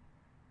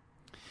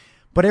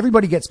 But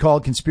everybody gets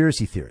called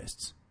conspiracy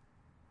theorists,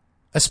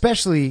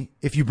 especially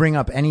if you bring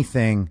up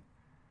anything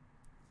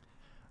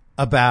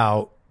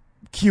about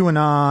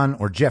QAnon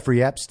or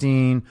Jeffrey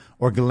Epstein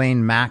or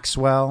Ghislaine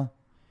Maxwell.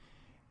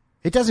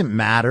 It doesn't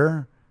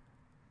matter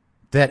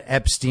that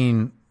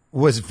Epstein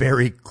was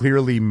very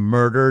clearly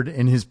murdered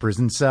in his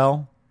prison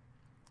cell.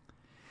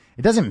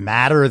 It doesn't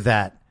matter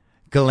that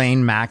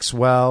Ghislaine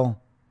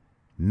Maxwell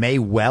may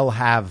well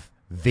have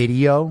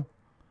video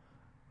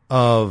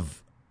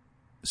of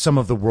some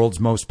of the world's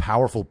most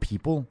powerful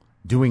people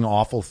doing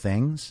awful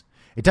things.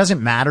 It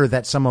doesn't matter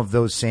that some of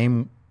those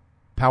same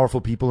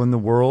powerful people in the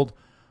world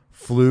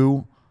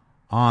flew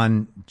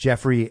on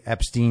Jeffrey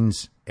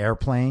Epstein's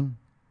airplane.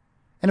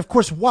 And of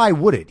course, why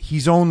would it?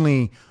 He's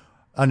only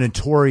a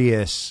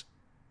notorious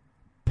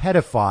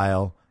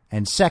pedophile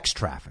and sex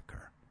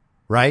trafficker,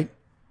 right?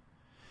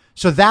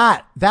 So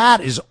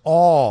that's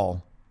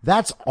all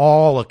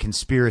a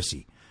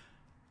conspiracy.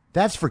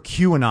 That's for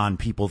QAnon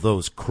people,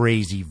 those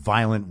crazy,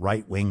 violent,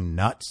 right-wing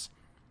nuts.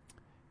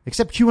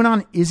 Except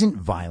QAnon isn't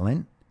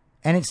violent,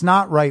 and it's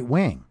not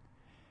right-wing.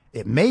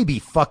 It may be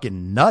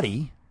fucking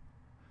nutty.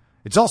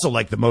 It's also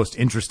like the most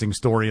interesting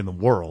story in the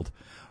world,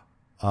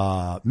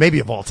 maybe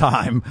of all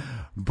time.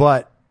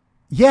 But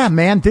yeah,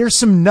 man, there's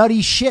some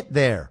nutty shit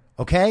there,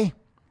 okay?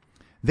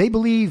 They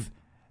believe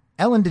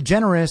Ellen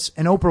DeGeneres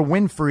and Oprah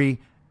Winfrey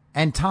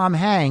and Tom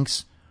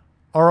Hanks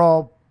are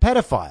all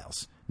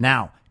pedophiles.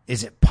 Now,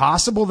 is it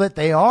possible that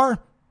they are?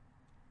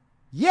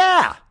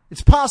 Yeah,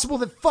 it's possible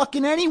that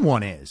fucking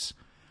anyone is.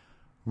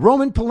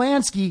 Roman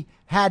Polanski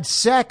had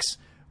sex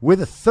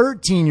with a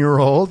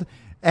 13-year-old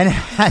and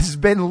has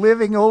been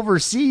living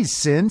overseas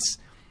since,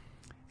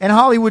 and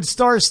Hollywood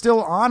stars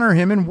still honor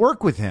him and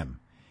work with him.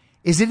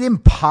 Is it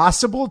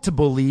impossible to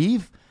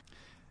believe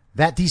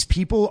that these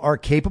people are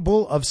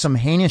capable of some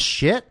heinous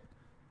shit?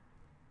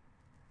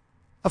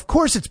 Of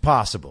course it's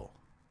possible.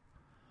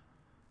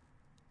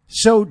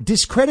 So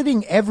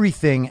discrediting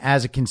everything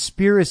as a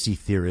conspiracy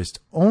theorist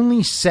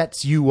only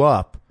sets you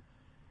up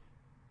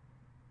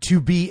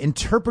to be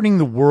interpreting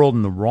the world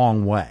in the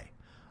wrong way.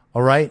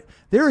 All right?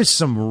 There is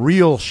some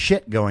real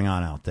shit going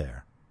on out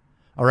there.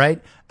 All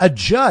right? A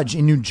judge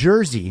in New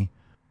Jersey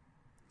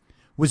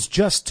was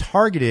just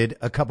targeted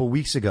a couple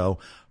weeks ago.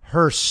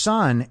 Her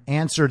son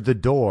answered the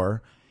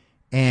door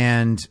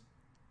and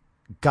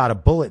got a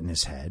bullet in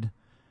his head.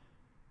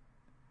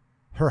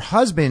 Her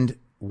husband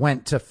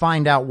went to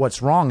find out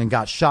what's wrong and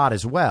got shot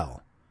as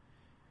well.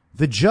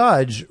 The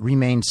judge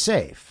remained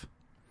safe.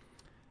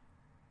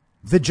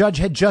 The judge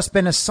had just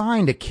been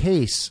assigned a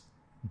case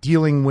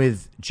dealing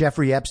with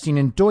Jeffrey Epstein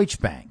and Deutsche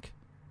Bank.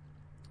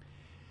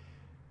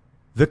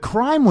 The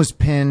crime was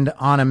pinned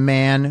on a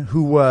man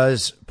who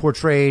was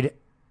portrayed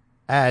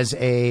as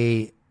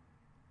a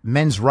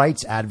men's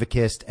rights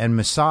advocate and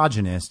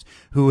misogynist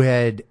who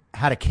had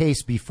had a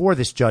case before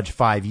this judge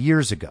 5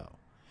 years ago.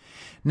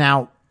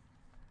 Now,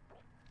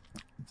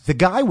 the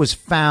guy was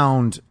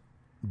found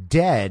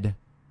dead,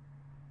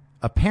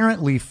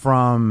 apparently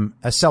from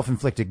a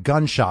self-inflicted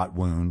gunshot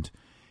wound,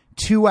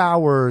 2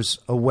 hours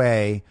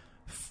away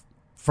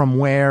from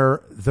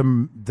where the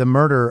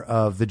murder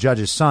of the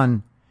judge's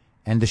son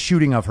and the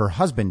shooting of her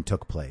husband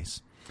took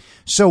place.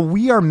 So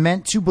we are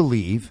meant to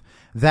believe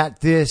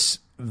that this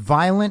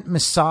violent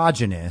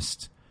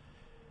misogynist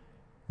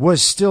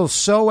was still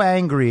so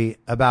angry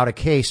about a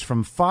case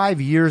from 5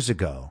 years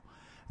ago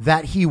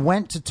that he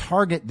went to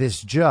target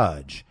this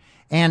judge,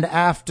 and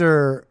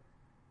after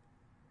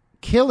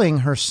killing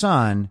her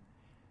son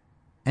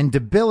and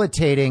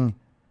debilitating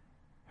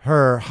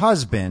her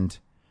husband,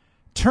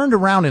 turned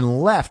around and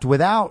left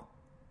without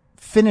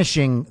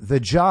finishing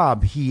the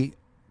job he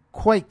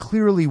quite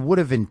clearly would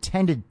have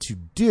intended to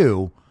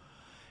do,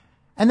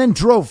 and then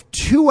drove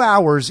 2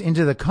 hours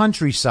into the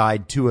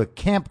countryside to a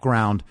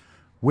campground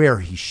where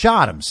he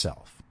shot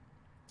himself.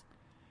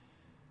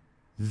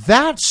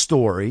 That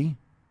story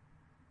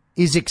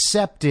is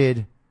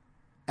accepted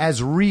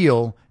as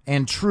real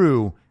and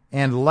true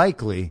and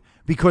likely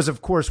because,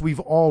 of course, we've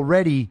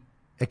already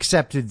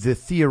accepted the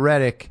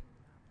theoretic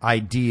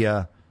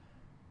idea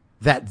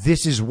that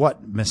this is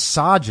what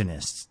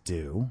misogynists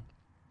do.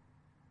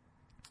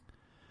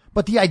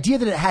 But the idea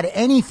that it had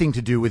anything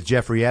to do with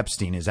Jeffrey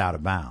Epstein is out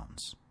of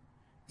bounds,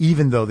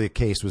 even though the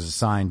case was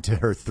assigned to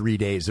her 3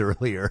 days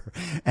earlier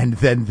and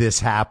then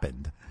this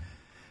happened.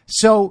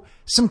 So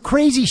some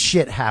crazy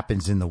shit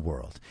happens in the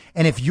world.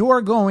 And if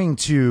you're going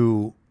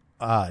to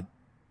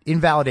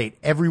invalidate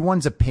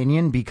everyone's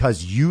opinion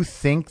because you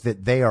think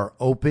that they are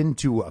open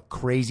to a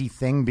crazy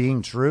thing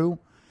being true,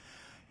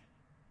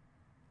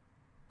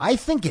 I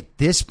think at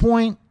this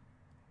point,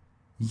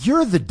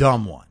 you're the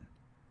dumb one.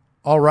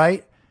 All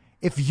right?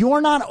 If you're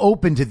not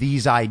open to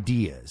these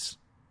ideas,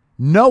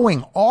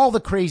 knowing all the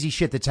crazy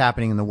shit that's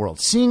happening in the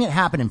world, seeing it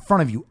happen in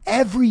front of you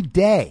every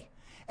day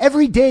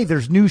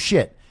there's new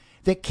shit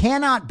that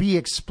cannot be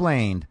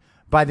explained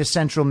by the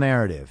central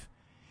narrative.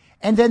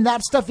 And then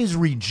that stuff is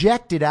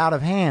rejected out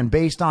of hand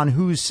based on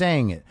who's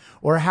saying it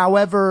or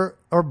however,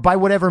 or by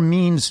whatever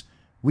means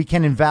we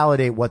can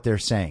invalidate what they're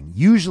saying.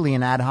 Usually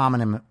an ad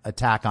hominem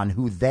attack on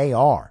who they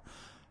are,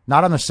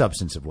 not on the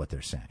substance of what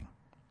they're saying.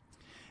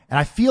 And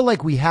I feel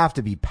like we have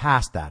to be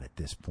past that at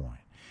this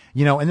point.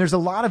 You know, and there's a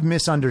lot of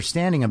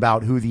misunderstanding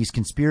about who these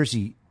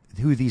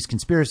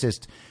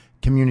conspiracist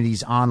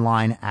communities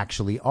online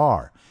actually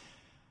are.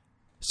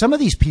 Some of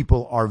these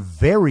people are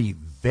very,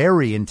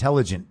 very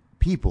intelligent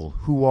people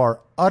who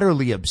are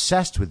utterly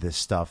obsessed with this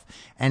stuff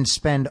and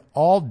spend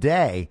all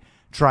day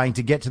trying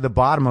to get to the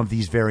bottom of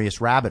these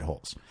various rabbit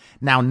holes.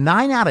 Now,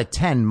 9 out of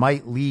 10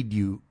 might lead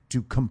you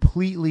to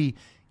completely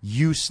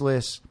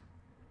useless,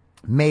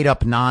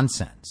 made-up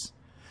nonsense.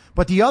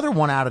 But the other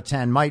 1 out of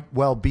 10 might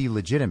well be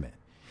legitimate.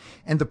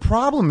 And the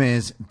problem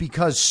is,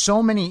 because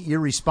so many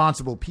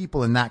irresponsible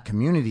people in that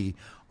community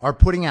are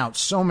putting out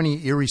so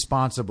many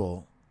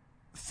irresponsible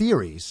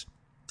theories,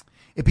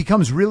 it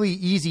becomes really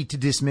easy to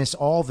dismiss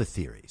all the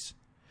theories.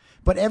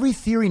 But every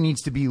theory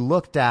needs to be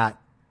looked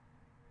at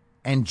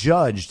and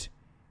judged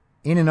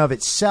in and of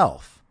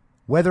itself,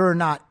 whether or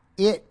not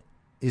it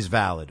is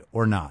valid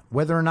or not,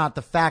 whether or not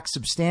the facts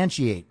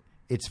substantiate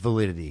its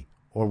validity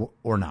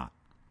or not.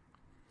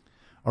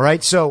 All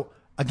right. So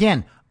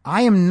again,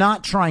 I am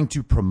not trying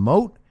to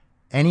promote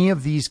any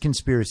of these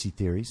conspiracy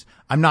theories.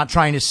 I'm not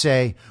trying to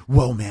say,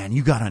 whoa, man,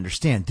 you got to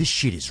understand this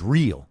shit is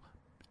real.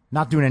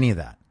 Not doing any of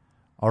that.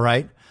 All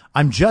right.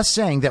 I'm just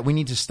saying that we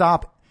need to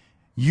stop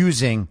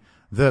using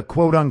the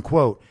quote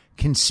unquote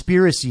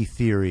conspiracy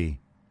theory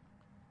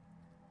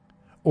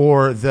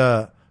or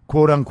the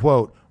quote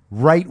unquote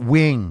right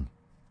wing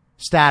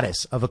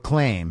status of a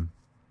claim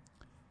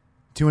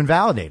to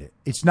invalidate it.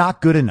 It's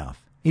not good enough.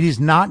 It is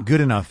not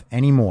good enough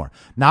anymore.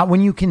 Not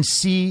when you can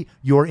see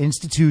your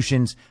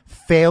institutions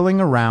failing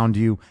around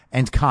you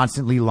and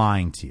constantly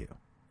lying to you.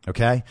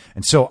 Okay?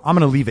 And so I'm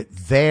going to leave it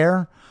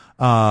there.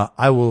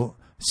 I will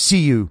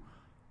see you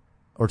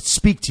or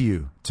speak to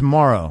you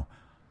tomorrow.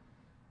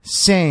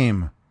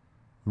 Same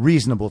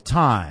reasonable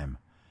time.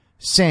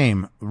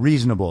 Same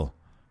reasonable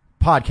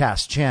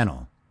podcast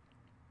channel.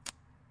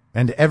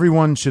 And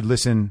everyone should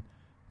listen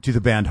to the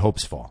band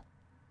Hopes Fall.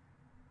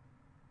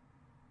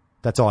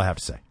 That's all I have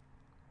to say.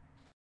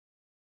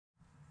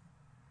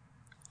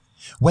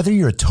 Whether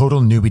you're a total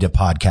newbie to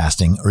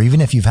podcasting or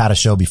even if you've had a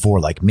show before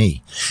like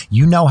me,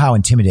 you know how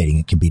intimidating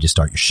it can be to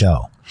start your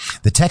show.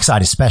 The tech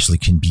side especially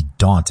can be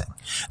daunting.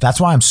 That's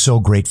why I'm so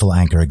grateful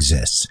Anchor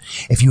exists.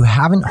 If you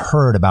haven't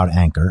heard about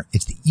Anchor,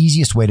 it's the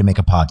easiest way to make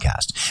a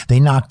podcast. They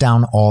knock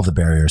down all the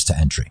barriers to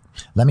entry.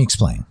 Let me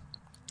explain.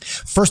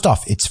 First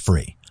off, it's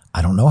free.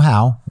 I don't know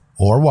how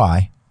or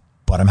why,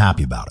 but I'm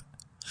happy about it.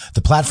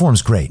 The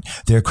platform's great.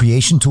 There are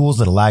creation tools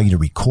that allow you to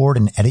record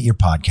and edit your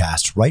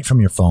podcast right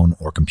from your phone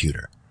or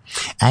computer.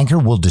 Anchor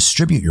will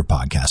distribute your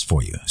podcast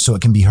for you so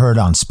it can be heard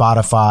on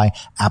Spotify,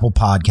 Apple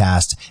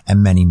Podcasts,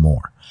 and many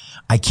more.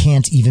 I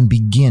can't even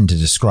begin to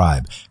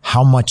describe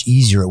how much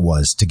easier it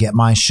was to get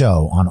my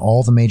show on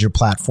all the major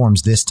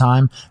platforms this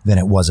time than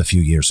it was a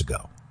few years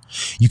ago.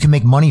 You can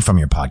make money from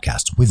your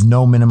podcast with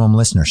no minimum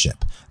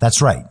listenership. That's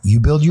right.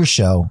 You build your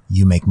show,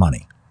 you make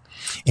money.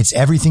 It's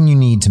everything you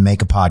need to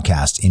make a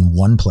podcast in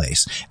one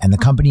place, and the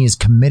company is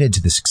committed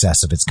to the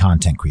success of its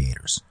content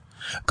creators.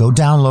 Go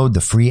download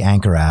the free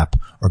Anchor app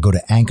or go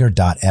to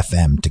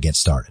anchor.fm to get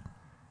started.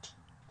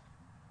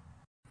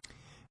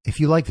 If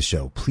you like the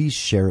show, please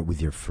share it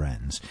with your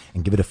friends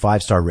and give it a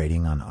 5-star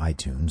rating on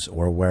iTunes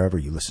or wherever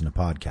you listen to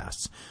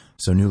podcasts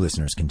so new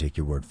listeners can take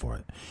your word for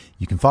it.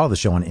 You can follow the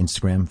show on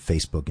Instagram,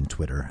 Facebook, and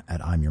Twitter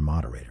at I'm Your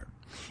Moderator.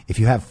 If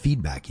you have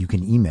feedback, you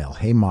can email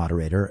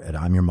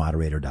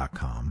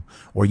heymoderator@imyourmoderator.com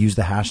or use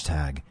the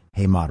hashtag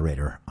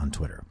heymoderator on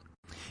Twitter.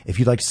 If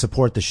you'd like to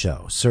support the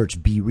show,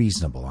 search Be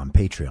Reasonable on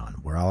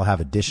Patreon, where I'll have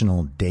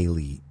additional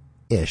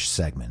daily-ish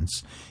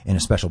segments in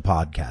a special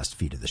podcast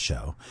feed of the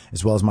show,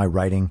 as well as my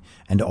writing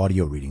and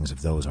audio readings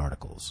of those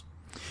articles.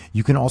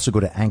 You can also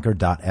go to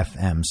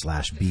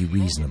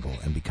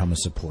anchor.fm/BeReasonable and become a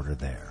supporter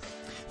there.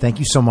 Thank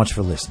you so much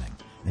for listening.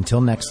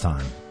 Until next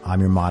time, I'm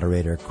your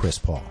moderator, Chris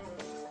Paul.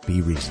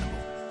 Be reasonable.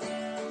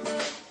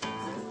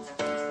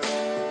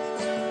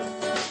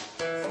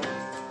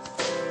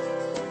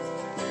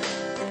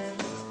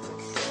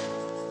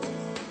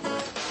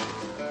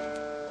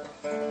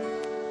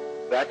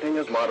 Acting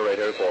as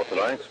moderator for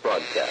tonight's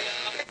broadcast.